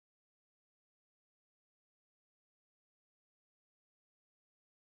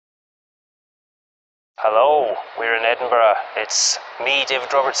Hello, we're in Edinburgh. It's me, David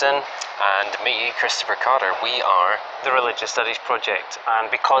Robertson. And me, Christopher Cotter. We are the Religious Studies Project, and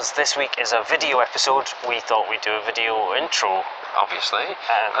because this week is a video episode, we thought we'd do a video intro. Obviously.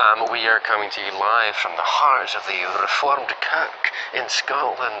 We are coming to you live from the heart of the Reformed Kirk in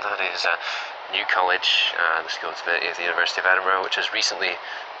Scotland. That is New College, the School of the University of Edinburgh, which has recently,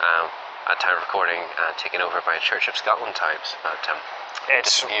 at time of recording, taken over by Church of Scotland types. But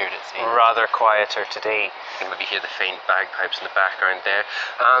it's rather quieter today. You can maybe hear the faint bagpipes in the background there.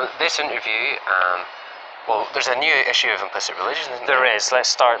 This interview, well, there's a new issue of Implicit Religion, isn't there? There is. Let's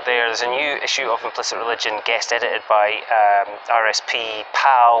start there. There's a new issue of Implicit Religion, guest edited by RSP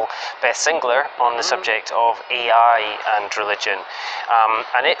pal Beth Singler on the subject of AI and religion.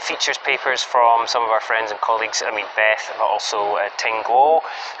 And it features papers from some of our friends and colleagues, Beth, but also Ting Guo,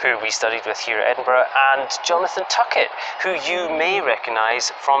 who we studied with here at Edinburgh, and Jonathan Tuckett, who you may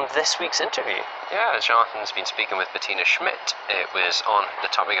recognise from this week's interview. Yeah, Jonathan's been speaking with Bettina Schmidt. It was on the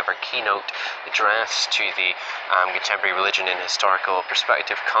topic of our keynote address to the Contemporary Religion in Historical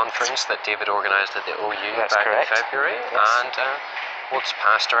Perspective conference that David organised at the OU That's back correct. in February. Yes. And we'll just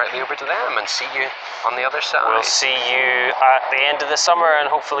pass directly over to them and see you on the other side. We'll see you at the end of the summer, and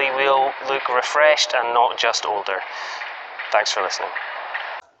hopefully we'll look refreshed and not just older. Thanks for listening.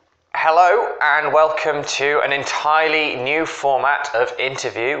 Hello and welcome to an entirely new format of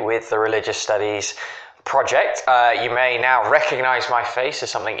interview with the Religious Studies Project. You may now recognise my face as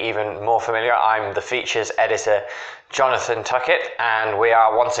something even more familiar. I'm the features editor, Jonathan Tuckett, and we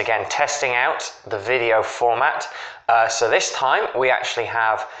are once again testing out the video format. So this time we actually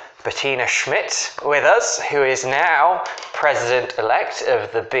have Bettina Schmidt with us, who is now President-elect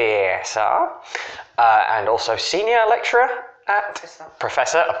of the BASR and also Senior Lecturer at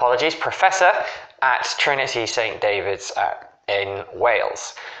Professor at Trinity St David's in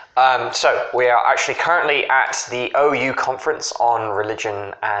Wales. So we are actually currently at the OU conference on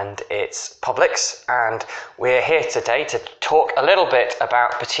religion and its publics, and we're here today to talk a little bit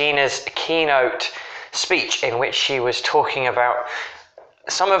about Bettina's keynote speech, in which she was talking about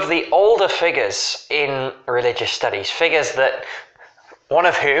some of the older figures in religious studies, figures that one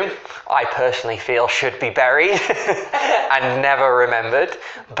of whom I personally feel should be buried and never remembered,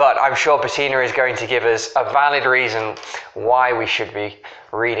 but I'm sure Bettina is going to give us a valid reason why we should be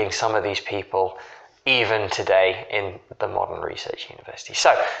reading some of these people even today in the modern research university.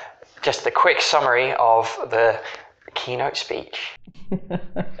 So, just a quick summary of the keynote speech.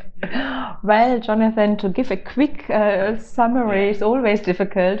 Well, Jonathan, to give a quick summary is always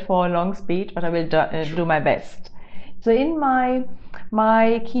difficult for a long speech, but I will do my best. So in my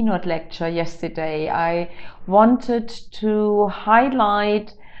keynote lecture yesterday, I wanted to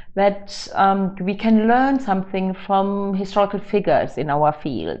highlight that we can learn something from historical figures in our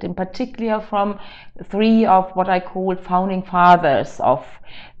field, in particular from three of what I call founding fathers of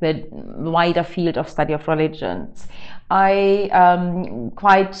the wider field of study of religions. I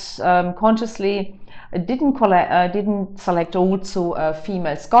quite consciously didn't select also a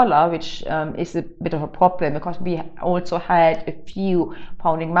female scholar, which is a bit of a problem because we also had a few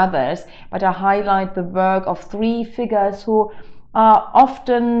founding mothers, but I highlight the work of three figures who are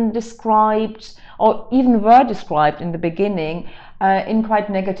often described, or even were described in the beginning, in quite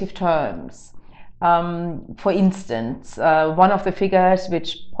negative terms. For instance, one of the figures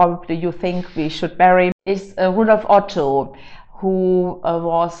which probably you think we should bury is Rudolf Otto, who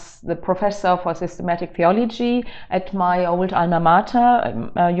was the professor for systematic theology at my old alma mater,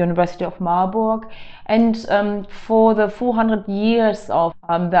 University of Marburg. And for the 400 years of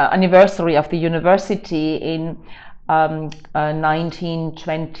the anniversary of the university in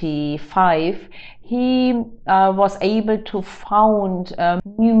 1925, he was able to found a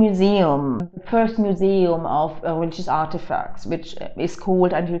new museum, the first museum of religious artifacts, which is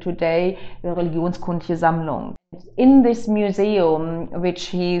called until today the Religionskundliche Sammlung. In this museum, which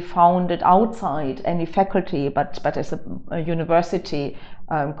he founded outside any faculty, but as a university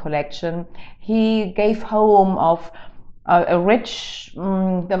collection, he gave home of a rich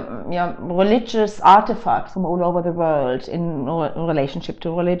religious artifacts from all over the world in relationship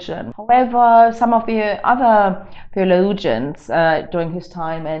to religion. However, some of the other theologians during his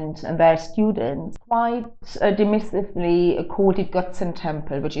time and their students quite dismissively called it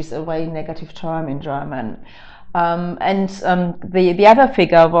Götzentempel, which is a very negative term in German. The other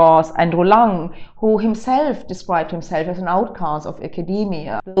figure was Andrew Lang, who himself described himself as an outcast of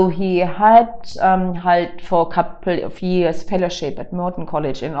academia. Though he had held for a couple of years fellowship at Merton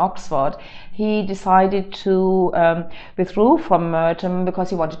College in Oxford, he decided to withdraw from Merton because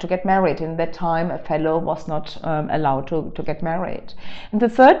he wanted to get married. In that time, a fellow was not allowed to get married. And the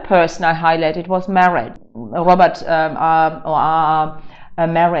third person I highlighted was Marrett, Robert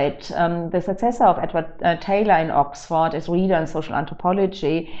Marrett, the successor of Edward Taylor in Oxford as reader in social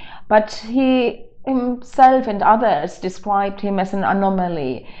anthropology, but he himself and others described him as an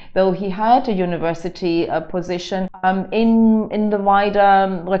anomaly, though he had a university position in the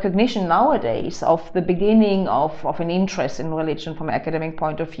wider recognition nowadays of the beginning of an interest in religion from an academic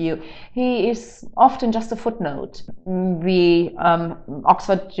point of view. He is often just a footnote.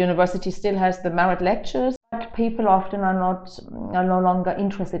 Oxford University still has the Marrett lectures, but people often are no longer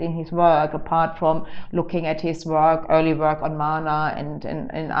interested in his work, apart from looking at his early work on Mana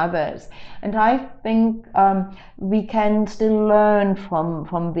and others. And I think we can still learn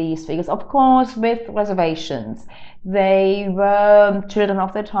from these figures, of course, with reservations. They were children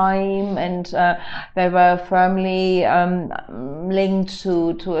of their time, and they were firmly linked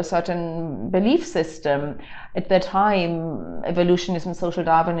to a certain belief system at the time, evolutionism, social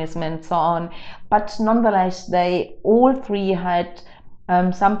Darwinism, and so on. But nonetheless, they all three had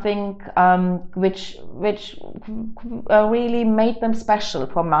something which really made them special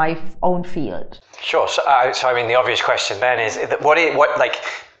for my own field. Sure. So I mean, the obvious question then is that what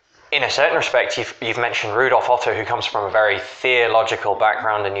in a certain respect, you've mentioned Rudolf Otto, who comes from a very theological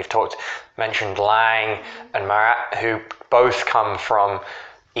background, and you've mentioned Lang and Marrett, who both come from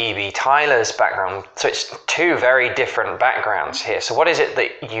E.B. Tyler's background. So it's two very different backgrounds here. So what is it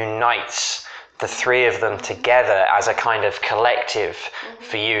that unites the three of them together as a kind of collective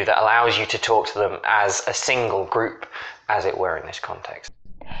for you that allows you to talk to them as a single group, as it were, in this context?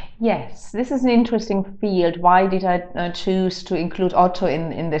 Yes, this is an interesting field. Why did I choose to include Otto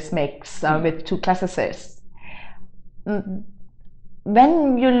in this mix with two classicists?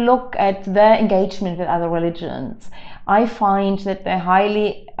 When you look at their engagement with other religions, I find that they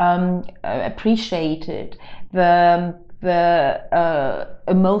highly appreciated the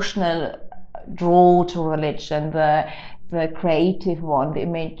emotional draw to religion, the creative one, the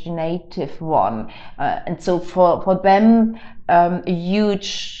imaginative one, and so for them a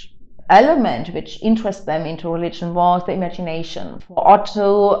huge element which interests them into religion was the imagination. For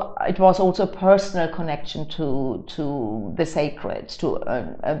Otto, it was also a personal connection to the sacred, to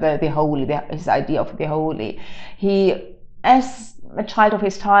the holy, his idea of the holy. He, as a child of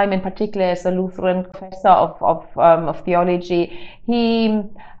his time, in particular as a Lutheran professor of theology, he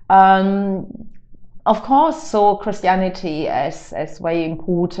of course saw Christianity as very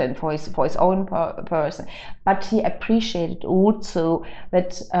important for his own person, but he appreciated also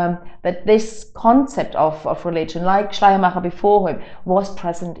that this concept of religion, like Schleiermacher before him, was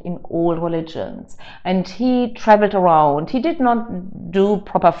present in all religions. And he traveled around. He did not do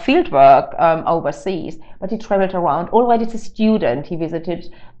proper field work overseas, but he traveled around. Already as a student, he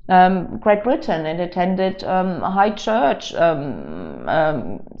visited Great Britain and attended high church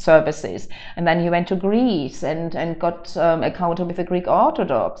services, and then he went to Greece and got encountered with the Greek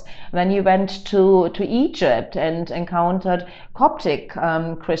Orthodox. And then he went to Egypt and encountered Coptic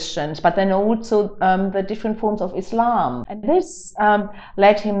Christians, but then also the different forms of Islam. And this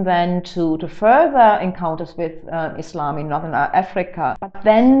led him then to further encounters with Islam in Northern Africa. But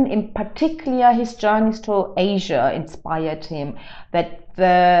then in particular his journeys to Asia inspired him, that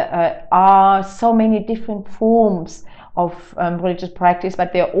there are so many different forms of religious practice,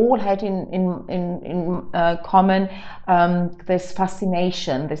 but they all had in common this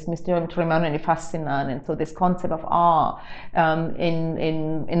fascination, this mysterium ceremoniae fascinans, and so this concept of awe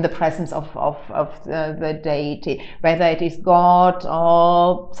in the presence of the deity, whether it is God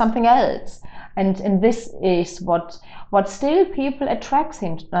or something else. And this is what still people attracts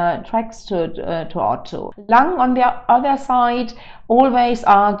to Otto. Lang, on the other side, always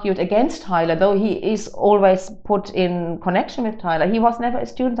argued against Tyler, though he is always put in connection with Tyler. He was never a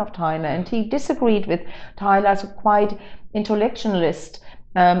student of Tyler, and he disagreed with Tyler's quite intellectualist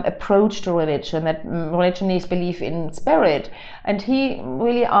approach to religion, that religion is belief in spirit, and he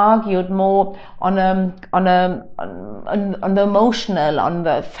really argued more on the emotional, on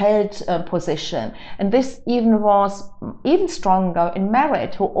the felt position. And this was even stronger in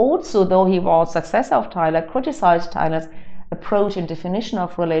Marrett, who also, though he was successor of Tyler, criticized Tyler's approach and definition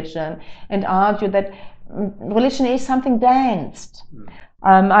of religion and argued that religion is something danced.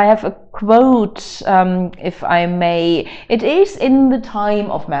 I have a quote, if I may. It is in the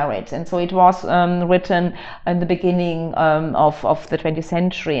time of Marrett, and so it was written in the beginning of the 20th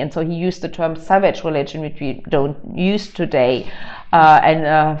century, and so he used the term savage religion, which we don't use today,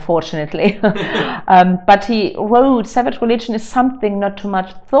 fortunately. But he wrote, savage religion is something not too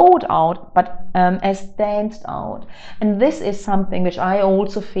much thought out, but as danced out. And this is something which I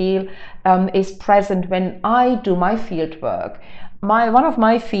also feel is present when I do my field work. One of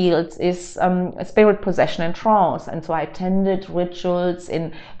my fields is spirit possession and trance, and so I attended rituals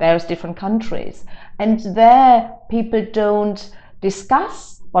in various different countries. And there people don't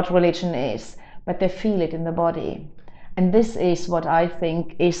discuss what religion is, but they feel it in the body. And this is what I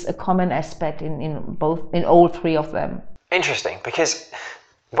think is a common aspect in all three of them. Interesting, because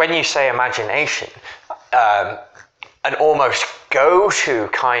when you say imagination, an almost go-to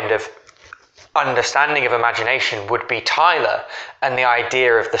kind of understanding of imagination would be Tyler and the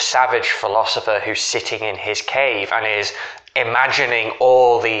idea of the savage philosopher who's sitting in his cave and is imagining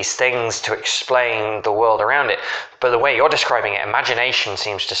all these things to explain the world around it. But the way you're describing it, imagination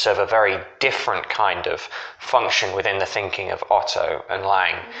seems to serve a very different kind of function within the thinking of Otto and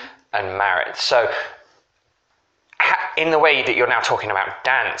Lang and Marrett. So in the way that you're now talking about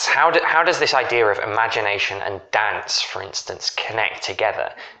dance, how does this idea of imagination and dance, for instance, connect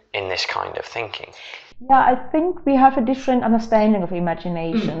together in this kind of thinking? Yeah, I think we have a different understanding of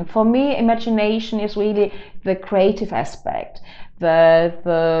imagination. For me, imagination is really the creative aspect,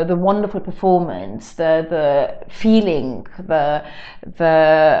 the wonderful performance, the feeling, the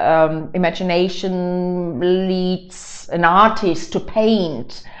imagination leads an artist to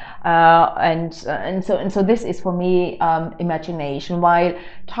paint. And so this is for me imagination, while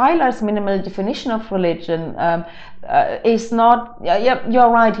Tyler's minimal definition of religion is not. Yeah,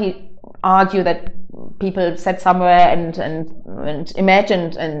 you're right. He argued that people sat somewhere and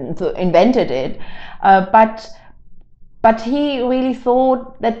imagined and invented it, but he really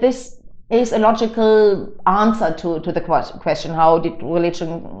thought that this is a logical answer to the question: how did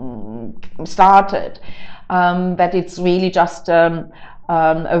religion started? That it's really just a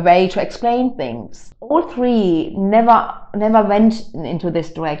way to explain things. All three never went into this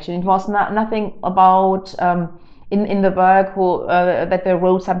direction. It was nothing about in the work that they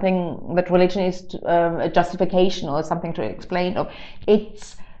wrote something that religion is a justification or something to explain. Or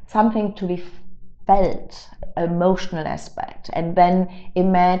it's something to be felt, emotional aspect, and then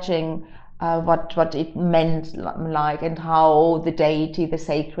imagine what it meant like, and how the deity, the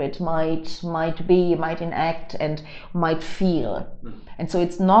sacred, might be, might enact, and might feel. And so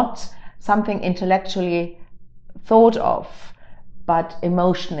it's not something intellectually thought of, but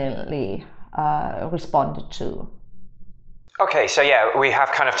emotionally responded to. Okay, so yeah, we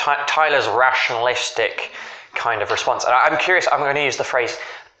have kind of Tyler's rationalistic kind of response. And I'm curious, I'm going to use the phrase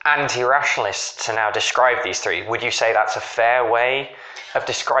anti-rationalist to now describe these three. Would you say that's a fair way of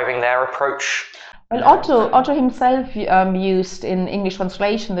describing their approach? Well, Otto himself used in English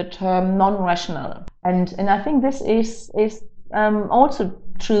translation the term non-rational, and I think this is also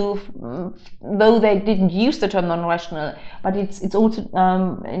true, though they didn't use the term non-rational, but it's also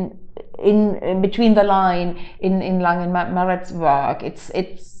in between the line in Lang and Marrett's work.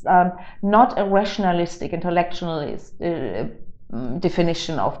 It's not a rationalistic intellectualist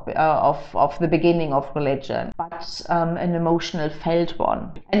definition of the beginning of religion, but an emotional felt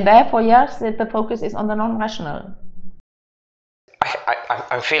one. And therefore, yes, the focus is on the non-rational.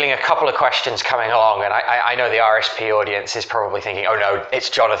 I'm feeling a couple of questions coming along, and I know the RSP audience is probably thinking, oh no, it's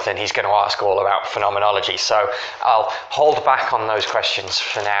Jonathan, he's going to ask all about phenomenology, so I'll hold back on those questions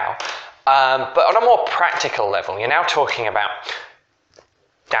for now. But on a more practical level, you're now talking about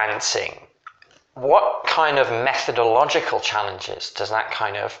dancing. What kind of methodological challenges does that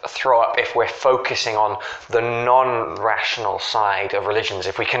kind of throw up if we're focusing on the non-rational side of religions?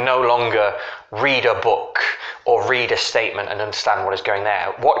 If we can no longer read a book or read a statement and understand what is going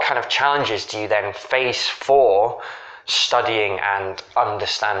there, what kind of challenges do you then face for studying and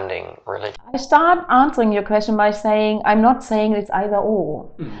understanding religion? I start answering your question by saying, I'm not saying it's either or,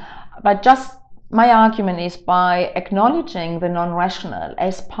 but just my argument is by acknowledging the non-rational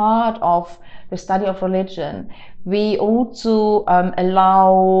as part of the study of religion, we also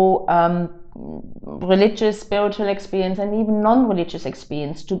allow religious, spiritual experience, and even non-religious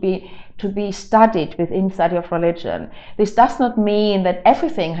experience to be studied within study of religion. This does not mean that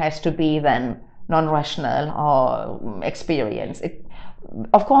everything has to be then non-rational or experience.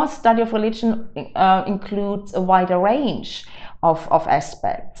 Of course, study of religion includes a wider range of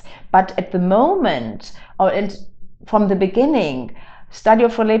aspects, but at the moment, and from the beginning, study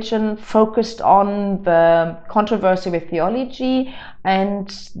of religion focused on the controversy with theology and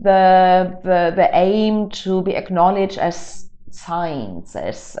the aim to be acknowledged as science,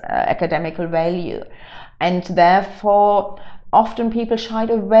 as academical value. And therefore, often people shied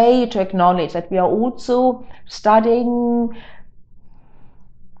away to acknowledge that we are also studying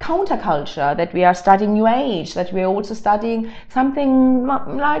counterculture, that we are studying New Age, that we are also studying something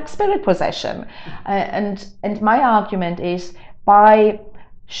like spirit possession. And my argument is, by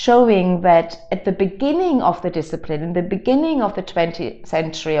showing that at the beginning of the discipline, in the beginning of the 20th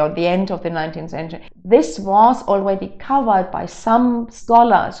century or the end of the 19th century, this was already covered by some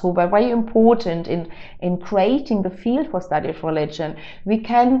scholars who were very important in creating the field for study of religion, we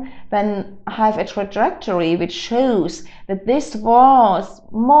can then have a trajectory which shows that this was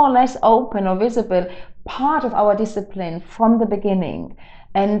more or less open or visible part of our discipline from the beginning,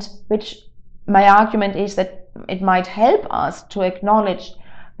 and which my argument is that it might help us to acknowledge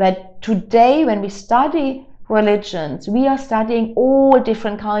that today, when we study religions, we are studying all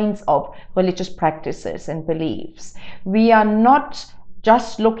different kinds of religious practices and beliefs. We are not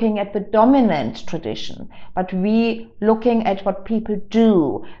just looking at the dominant tradition, but we looking at what people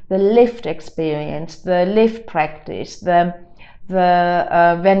do, the lived experience, the lived practice, the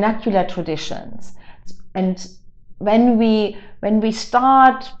vernacular traditions. And when we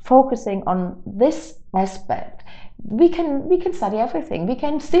start focusing on this aspect, we can study everything. We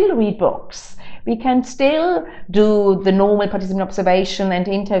can still read books. We can still do the normal participant observation and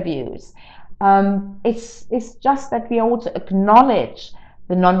interviews. It's just that we also acknowledge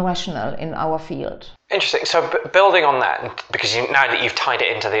the non-rational in our field. Interesting. So building on that, because now that you've tied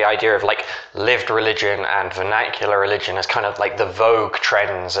it into the idea of like lived religion and vernacular religion as kind of like the vogue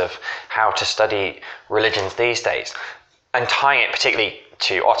trends of how to study religions these days, and tying it particularly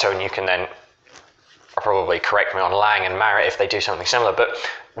to Otto, and you can then probably correct me on Lang and Marrett if they do something similar, but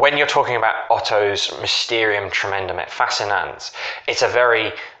when you're talking about Otto's Mysterium Tremendum et Fascinans, it's a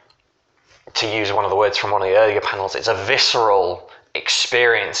very, to use one of the words from one of the earlier panels, it's a visceral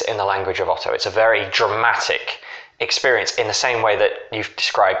experience in the language of Otto. It's a very dramatic experience in the same way that you've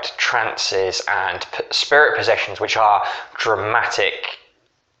described trances and spirit possessions, which are dramatic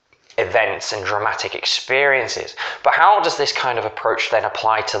events and dramatic experiences. But how does this kind of approach then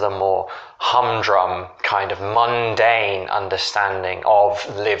apply to the more humdrum, kind of mundane understanding of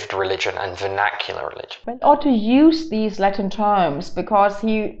lived religion and vernacular religion? Well, Otto used these Latin terms because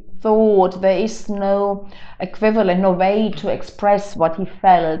he thought there is no equivalent, no way to express what he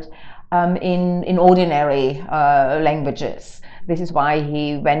felt in ordinary languages. This is why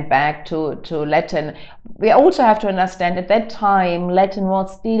he went back to Latin. We also have to understand at that time Latin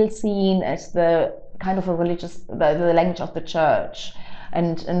was still seen as the kind of a religious, the language of the church.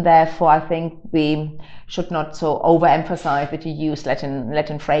 And therefore I think we should not so overemphasize that you use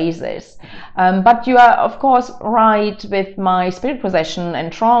Latin phrases. But you are of course right with my spirit possession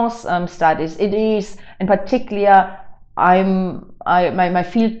and trance studies. It is in particular, my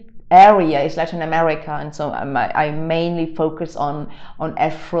field area is Latin America, and so I mainly focus on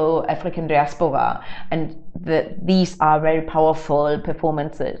African diaspora, and these are very powerful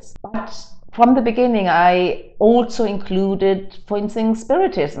performances. But from the beginning, I also included, for instance,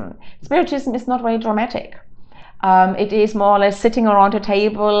 Spiritism. Spiritism is not very dramatic. It is more or less sitting around a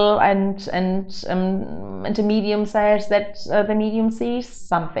table, and the medium says that the medium sees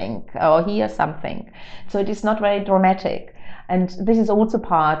something or hears something. So it is not very dramatic. And this is also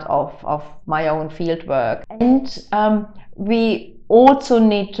part of my own field work. And we also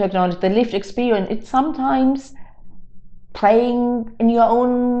need to acknowledge the lived experience. It's sometimes praying in your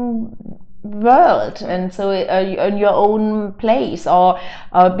own world, and so in your own place, or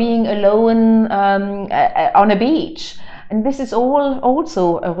being alone on a beach. And this is all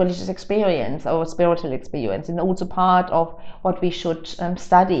also a religious experience or a spiritual experience, and also part of what we should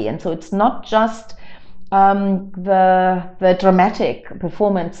study. And so it's not just the dramatic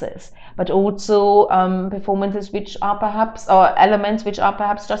performances, but also performances which are perhaps, or elements which are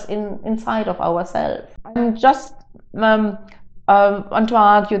perhaps just inside of ourselves. And just want to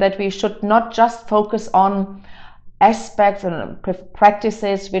argue that we should not just focus on aspects and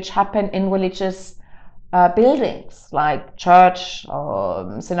practices which happen in religious buildings like church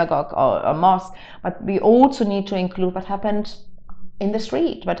or synagogue or mosque, but we also need to include what happened in the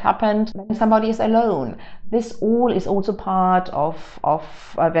street, what happened when somebody is alone. This all is also part of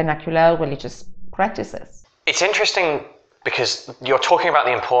vernacular religious practices. It's interesting because you're talking about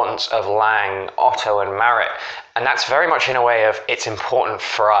the importance of Lang, Otto and Marrett, and that's very much in a way of it's important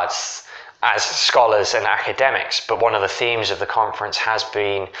for us as scholars and academics, but one of the themes of the conference has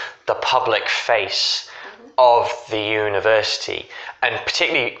been the public face of the university, and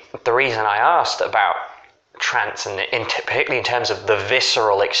particularly the reason I asked about trance, and particularly in terms of the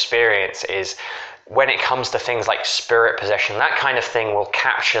visceral experience, is when it comes to things like spirit possession, that kind of thing will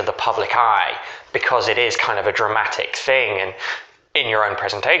capture the public eye because it is kind of a dramatic thing. And in your own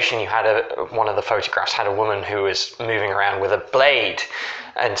presentation, you had one of the photographs had a woman who was moving around with a blade,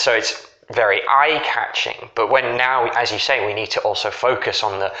 and so it's very eye-catching. But when now, as you say, we need to also focus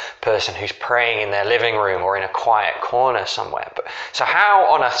on the person who's praying in their living room or in a quiet corner somewhere. So how,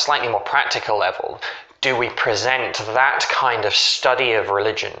 on a slightly more practical level, do we present that kind of study of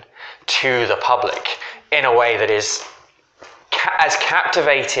religion to the public in a way that is as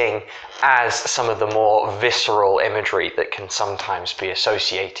captivating as some of the more visceral imagery that can sometimes be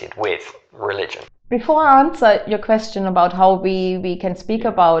associated with religion? Before I answer your question about how we can speak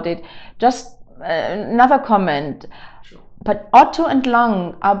about it, just another comment. Sure. But Otto and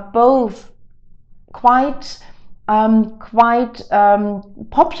Lang are both quite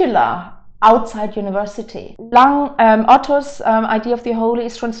popular outside university. Otto's idea of the holy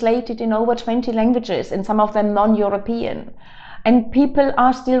is translated in over 20 languages, and some of them non-European. And people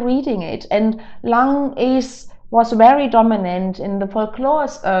are still reading it. And Lang was very dominant in the folklore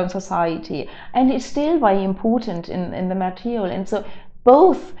society, and is still very important in the material. And so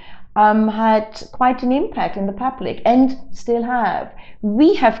both had quite an impact in the public, and still have.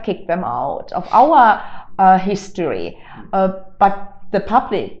 We have kicked them out of our history, but the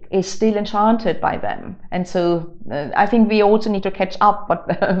public is still enchanted by them. And so I think we also need to catch up what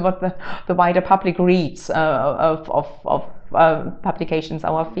the wider public reads of publications,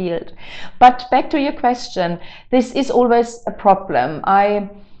 our field. But back to your question, this is always a problem. A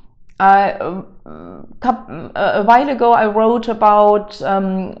while ago I wrote about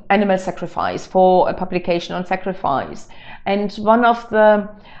animal sacrifice for a publication on sacrifice, and one of the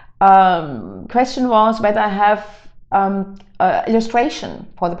question was whether I have illustration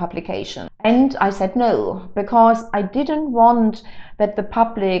for the publication, and I said no, because I didn't want that the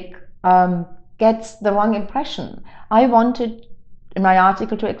public gets the wrong impression. I wanted in my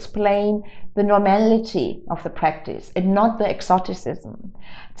article to explain the normality of the practice and not the exoticism.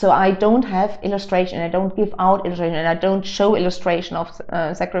 So I don't have illustration, I don't give out illustration, and I don't show illustration of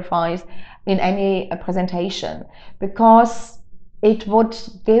sacrifice in any presentation, because it would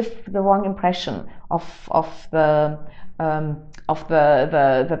give the wrong impression of the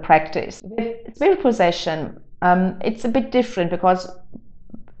practice. With spirit possession, it's a bit different, because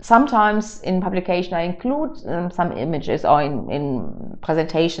sometimes in publication I include some images, or in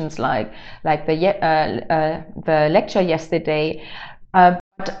presentations like the lecture yesterday.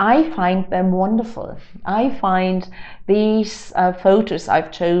 But I find them wonderful. I find these photos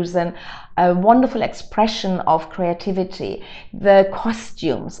I've chosen a wonderful expression of creativity. The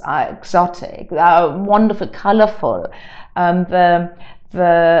costumes are exotic, they are wonderful, colorful. Well,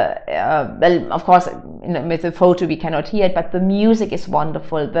 of course, with the photo we cannot hear it, but the music is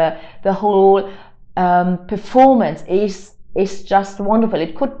wonderful. The whole performance is just wonderful.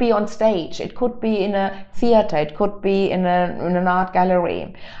 It could be on stage, it could be in a theater, it could be in an art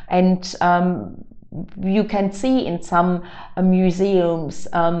gallery, and you can see in some museums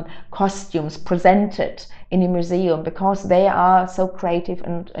costumes presented in a museum, because they are so creative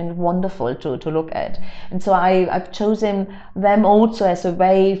and wonderful to look at. And so I've chosen them also as a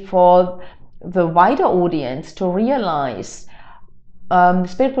way for the wider audience to realize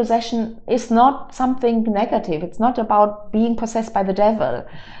spirit possession is not something negative. It's not about being possessed by the devil.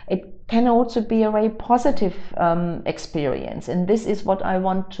 It can also be a very positive experience, and this is what I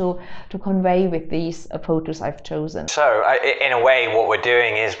want to convey with these photos I've chosen. So in a way, what we're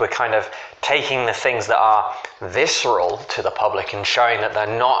doing is we're kind of taking the things that are visceral to the public and showing that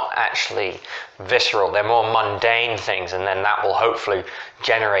they're not actually visceral, they're more mundane things, and then that will hopefully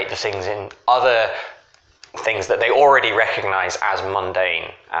generate the things in other things that they already recognize as mundane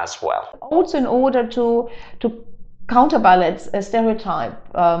as well. Also, in order to counterbalance a stereotype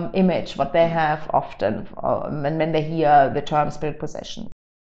image what they have often when they hear the term spirit possession.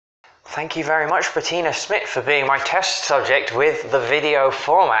 Thank you very much, Bettina Schmidt, for being my test subject with the video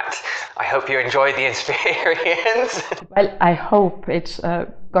format. I hope you enjoyed the experience. Well, I hope it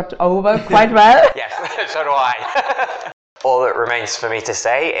got over quite well. Yes, so do I. All that remains for me to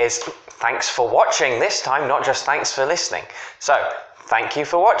say is thanks for watching this time, not just thanks for listening. So, thank you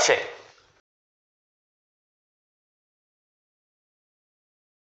for watching.